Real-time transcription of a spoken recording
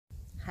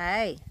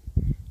Hi,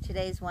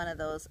 today's one of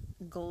those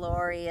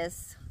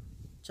glorious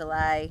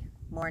July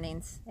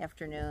mornings,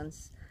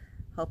 afternoons.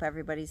 Hope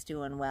everybody's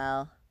doing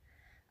well.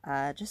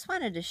 Just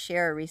wanted to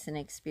share a recent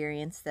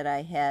experience that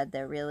I had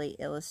that really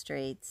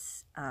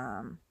illustrates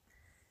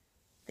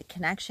the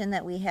connection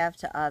that we have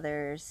to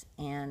others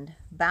and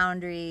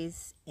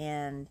boundaries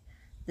and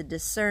the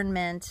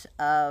discernment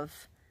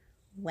of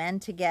when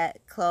to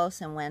get close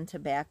and when to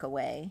back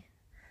away.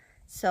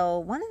 So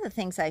one of the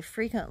things I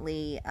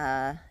frequently,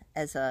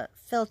 as a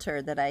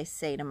filter that I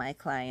say to my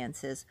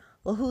clients is,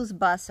 well, whose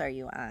bus are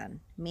you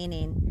on?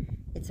 Meaning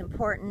it's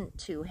important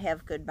to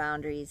have good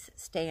boundaries,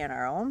 stay in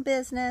our own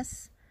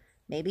business.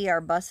 Maybe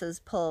our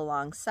buses pull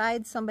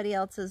alongside somebody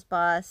else's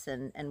bus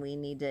and we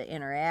need to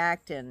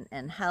interact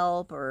and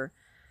help or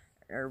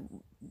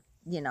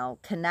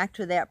connect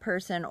with that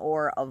person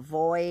or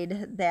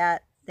avoid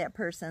that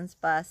person's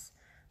bus.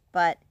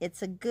 But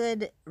it's a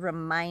good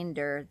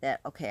reminder that,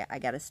 okay, I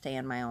got to stay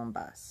in my own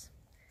bus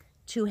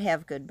to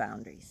have good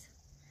boundaries.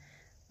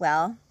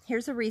 Well,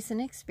 here's a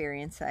recent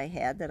experience I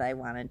had that I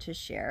wanted to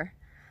share.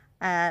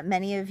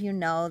 Many of you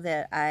know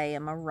that I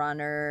am a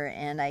runner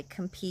and I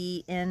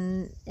compete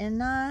in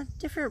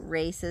different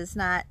races,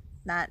 not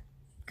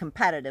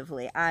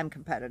competitively. I'm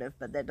competitive,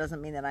 but that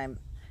doesn't mean that I'm,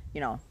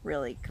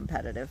 really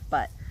competitive.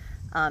 But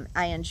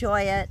I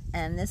enjoy it,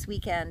 and this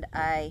weekend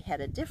I had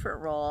a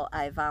different role.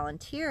 I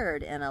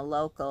volunteered in a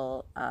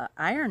local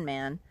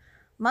Ironman,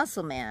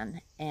 Muscle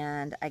Man,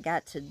 and I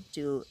got to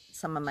do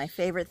some of my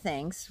favorite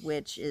things,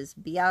 which is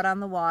be out on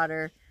the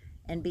water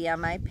and be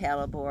on my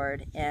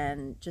paddleboard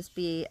and just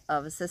be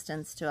of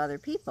assistance to other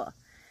people.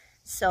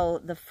 So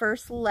the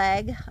first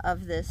leg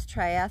of this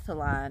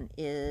triathlon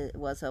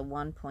was a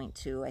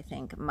 1.2, I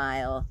think,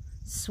 mile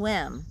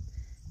swim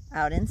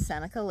out in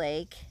Seneca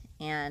Lake.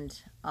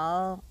 And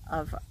all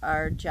of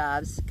our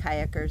jobs,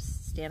 kayakers,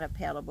 stand-up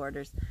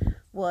paddleboarders,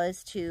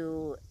 was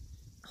to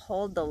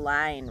hold the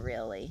line,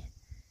 really.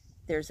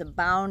 There's a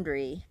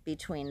boundary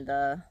between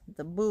the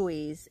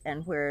buoys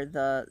and where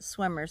the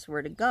swimmers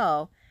were to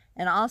go,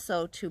 and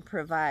also to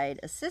provide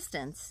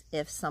assistance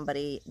if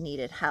somebody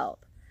needed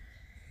help.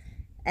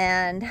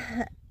 And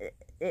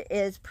it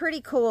is pretty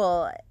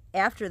cool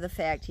after the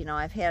fact.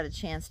 I've had a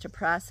chance to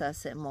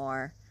process it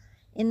more.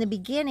 In the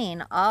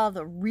beginning, all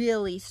the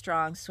really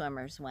strong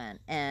swimmers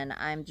went, and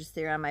I'm just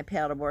there on my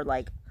paddleboard,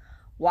 like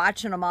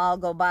watching them all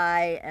go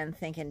by and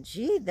thinking,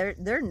 gee,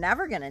 they're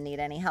never going to need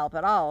any help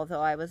at all,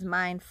 although I was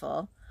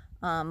mindful.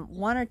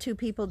 One or two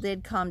people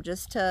did come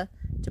just to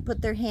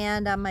put their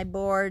hand on my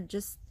board,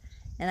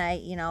 and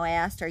I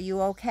asked, are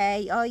you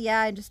okay? Oh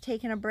yeah, I'm just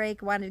taking a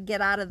break, wanted to get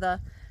out of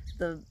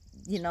the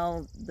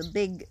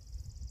big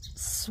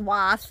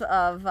swath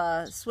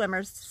of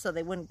swimmers so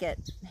they wouldn't get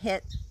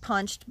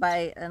punched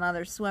by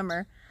another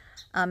swimmer,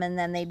 and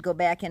then they'd go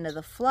back into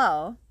the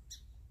flow.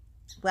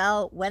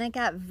 Well, when it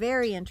got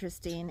very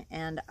interesting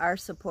and our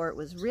support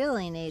was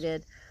really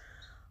needed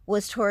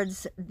was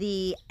towards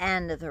the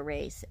end of the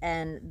race,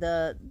 and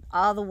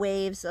all the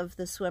waves of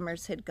the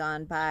swimmers had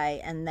gone by,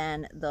 and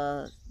then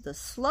the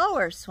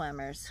slower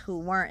swimmers who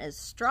weren't as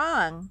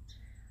strong,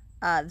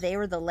 they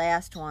were the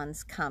last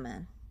ones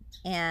coming.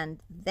 And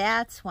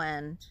that's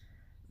when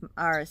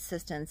our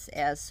assistance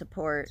as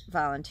support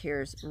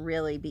volunteers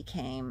really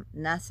became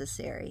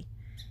necessary.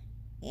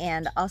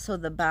 And also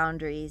the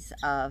boundaries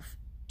of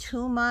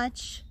too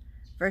much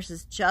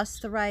versus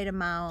just the right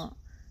amount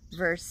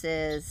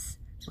versus,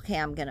 okay,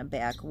 I'm going to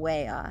back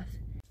way off.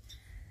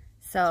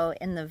 So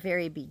in the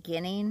very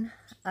beginning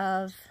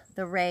of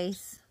the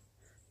race,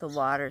 the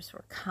waters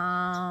were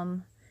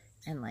calm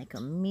and like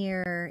a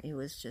mirror. It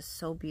was just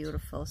so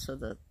beautiful. So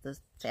the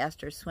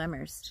faster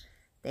swimmers,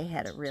 they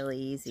had it really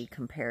easy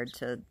compared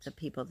to the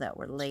people that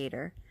were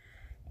later.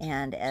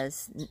 And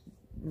as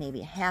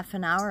maybe half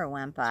an hour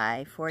went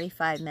by,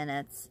 45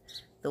 minutes,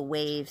 the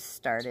waves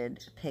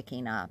started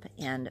picking up.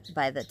 And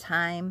by the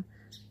time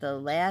the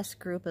last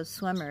group of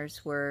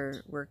swimmers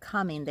were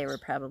coming, they were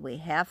probably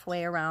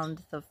halfway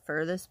around the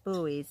furthest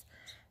buoys,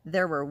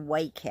 there were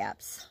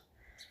whitecaps.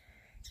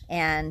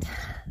 And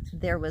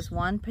there was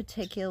one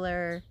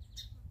particular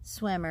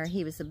swimmer.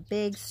 He was a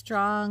big,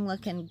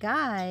 strong-looking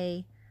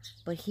guy,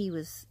 but he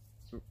was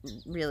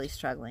really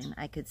struggling.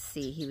 I could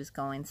see he was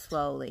going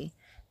slowly.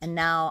 And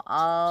now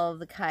all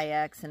the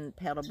kayaks and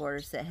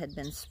paddleboarders that had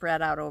been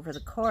spread out over the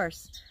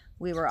course,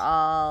 we were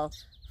all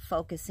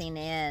focusing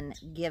in,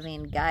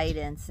 giving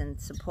guidance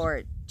and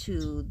support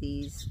to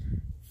these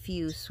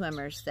few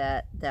swimmers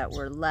that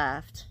were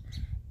left.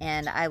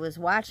 And I was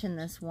watching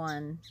this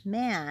one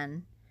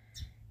man,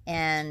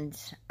 and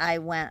I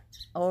went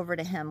over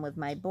to him with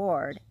my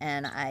board,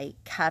 and I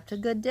kept a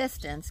good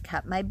distance,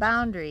 kept my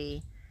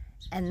boundary,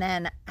 and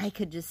then I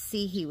could just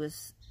see he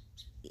was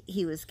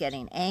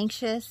getting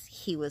anxious,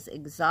 he was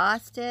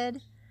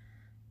exhausted,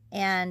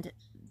 and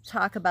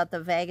talk about the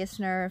vagus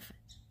nerve.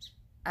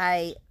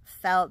 I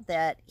felt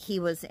that he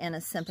was in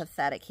a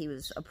sympathetic, he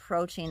was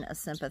approaching a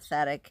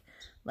sympathetic,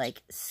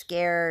 like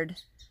scared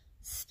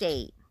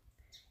state.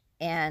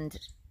 And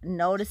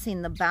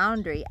noticing the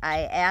boundary,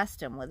 I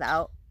asked him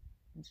without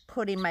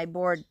putting my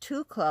board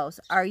too close.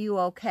 Are you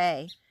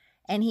okay?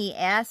 And he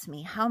asked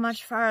me, how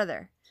much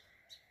farther?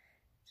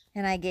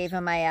 And I gave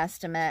him my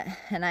estimate,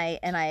 and I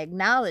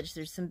acknowledged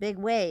there's some big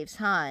waves,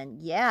 huh? And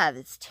yeah,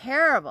 that's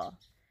terrible.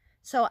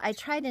 So I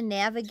tried to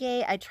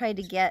navigate. I tried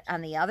to get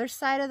on the other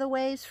side of the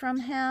waves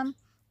from him,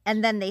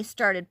 and then they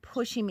started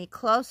pushing me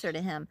closer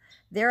to him.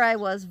 There I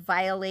was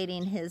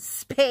violating his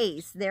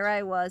space. There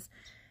I was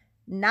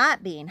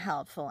not being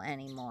helpful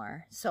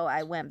anymore. So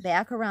I went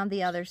back around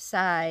the other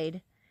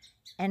side,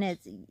 and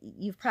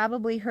you've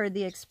probably heard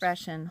the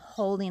expression,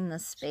 holding the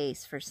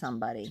space for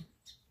somebody.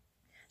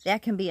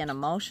 That can be an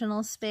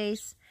emotional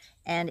space,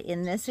 and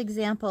in this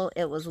example,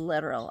 it was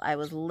literal. I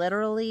was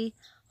literally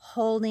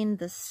holding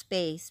the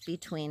space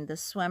between the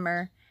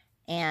swimmer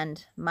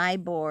and my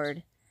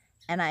board,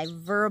 and I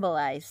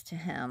verbalized to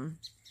him,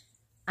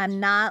 I'm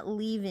not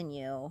leaving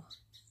you.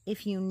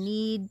 If you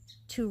need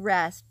to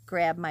rest,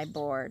 grab my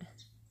board,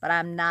 but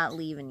I'm not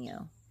leaving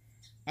you.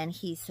 And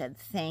he said,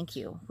 thank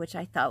you, which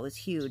I thought was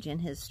huge in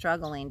his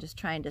struggling, just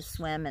trying to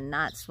swim and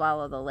not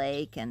swallow the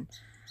lake. And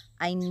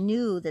I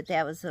knew that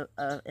that was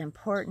an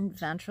important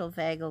ventral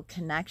vagal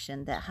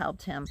connection that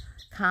helped him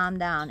calm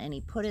down. And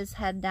he put his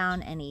head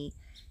down, and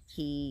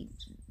he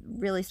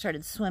really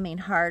started swimming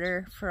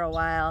harder for a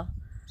while.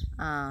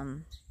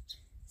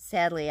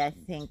 Sadly, I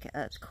think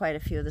quite a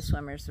few of the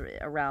swimmers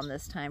around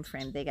this time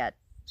frame, they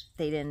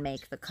didn't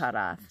make the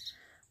cutoff.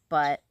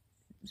 But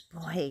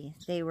boy,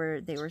 they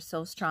were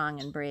so strong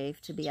and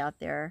brave to be out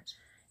there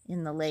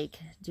in the lake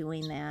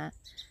doing that.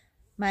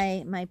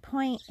 My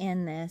point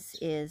in this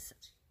is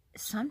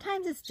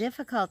sometimes it's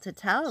difficult to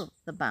tell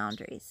the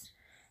boundaries,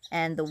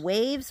 and the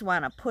waves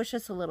want to push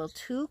us a little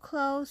too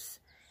close,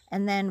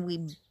 and then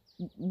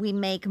we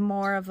make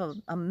more of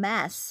a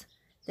mess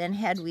than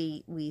had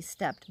we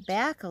stepped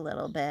back a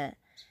little bit.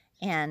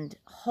 And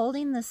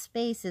holding the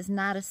space is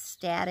not a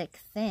static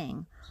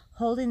thing.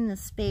 Holding the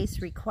space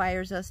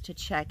requires us to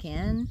check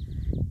in,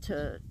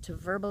 to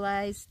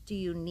verbalize, do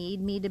you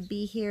need me to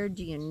be here?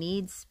 Do you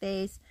need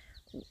space?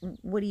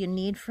 What do you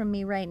need from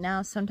me right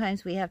now?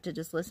 Sometimes we have to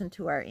just listen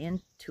to our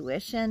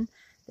intuition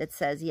that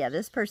says, yeah,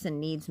 this person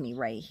needs me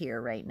right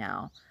here, right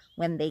now,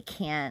 when they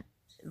can't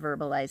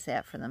verbalize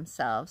that for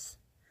themselves.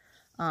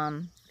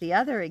 The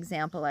other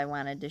example I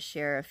wanted to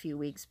share, a few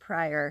weeks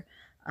prior,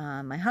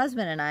 my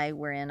husband and I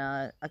were in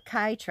a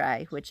Kai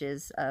Tri, which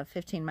is a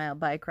 15-mile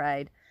bike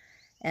ride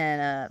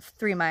and a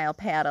 3-mile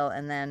paddle,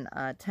 and then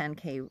a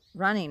 10K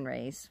running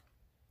race.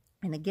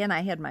 And again,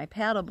 I had my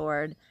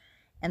paddleboard,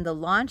 and the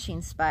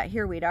launching spot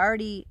here, we'd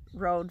already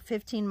rode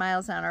 15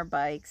 miles on our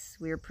bikes.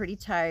 We were pretty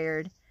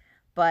tired,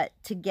 but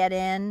to get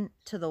in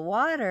to the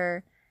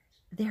water,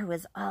 there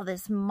was all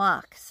this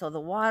muck. So the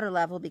water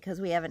level,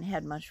 because we haven't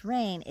had much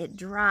rain, it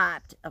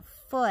dropped a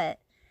foot.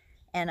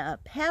 And a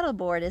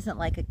paddleboard isn't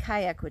like a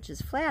kayak, which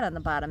is flat on the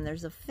bottom.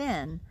 There's a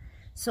fin.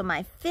 So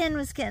my fin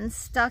was getting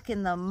stuck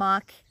in the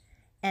muck.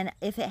 And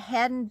if it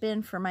hadn't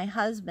been for my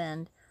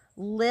husband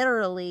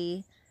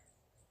literally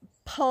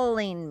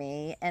pulling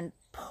me and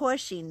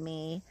pushing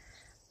me,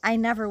 I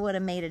never would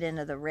have made it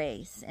into the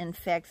race. In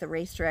fact, the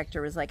race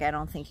director was like, I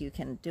don't think you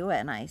can do it.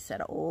 And I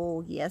said,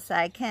 oh, yes,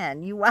 I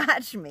can. You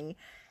watch me.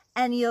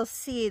 And you'll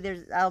see,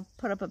 I'll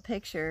put up a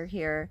picture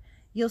here.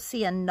 You'll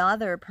see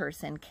another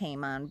person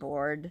came on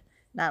board.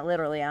 Not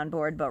literally on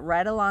board, but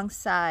right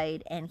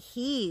alongside, and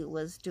he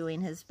was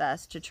doing his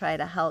best to try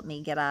to help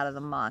me get out of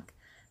the muck.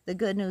 The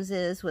good news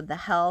is, with the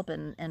help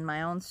and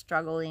my own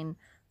struggling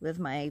with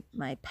my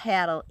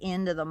paddle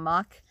into the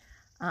muck,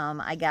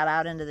 I got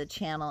out into the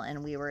channel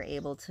and we were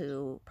able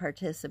to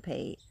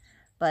participate.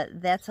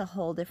 But that's a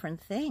whole different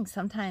thing.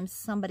 Sometimes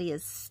somebody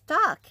is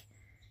stuck,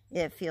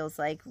 it feels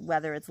like,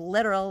 whether it's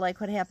literal,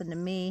 like what happened to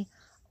me,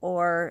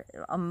 or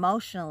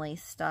emotionally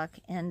stuck,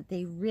 and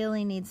they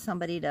really need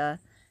somebody to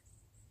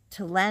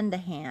lend a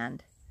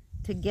hand,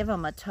 to give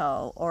them a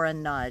toe or a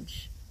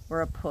nudge or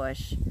a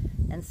push.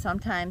 And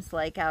sometimes,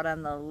 like out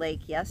on the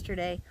lake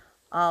yesterday,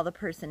 all the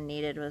person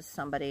needed was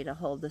somebody to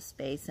hold the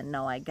space and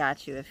know, I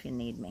got you if you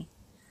need me.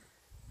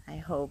 I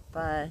hope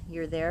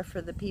you're there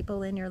for the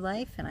people in your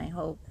life, and I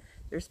hope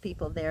there's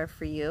people there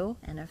for you.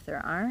 And if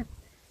there aren't,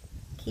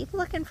 keep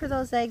looking for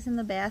those eggs in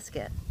the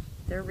basket.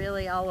 They're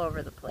really all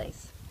over the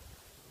place.